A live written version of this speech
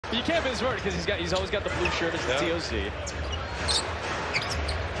You can't miss word because he's always got the blue shirt as the TOC.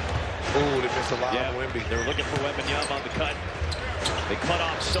 Ooh, they missed a lot on Wemby. They're looking for Wembanyama on the cut. They cut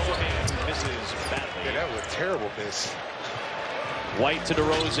off Sohan, who misses badly. Yeah, that was a terrible miss. White to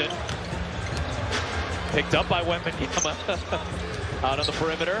DeRozan. Picked up by Wembanyama out on the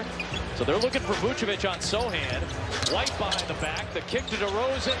perimeter. So they're looking for Vucevic on Sohan. White behind the back. The kick to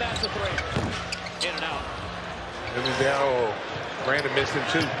DeRozan. That's a three. In and out. It was down. Oh, Brandon missed him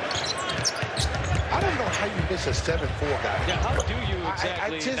too. I don't know how you miss a 7-4 guy. Yeah, how do you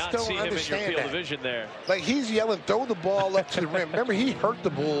exactly I just not don't see him in your understand field of vision there? Like, he's yelling, throw the ball up to the rim. Remember, he hurt the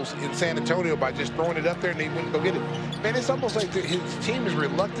Bulls in San Antonio by just throwing it up there and they wouldn't go get it. Man, it's almost like his team is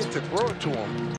reluctant to throw it to him.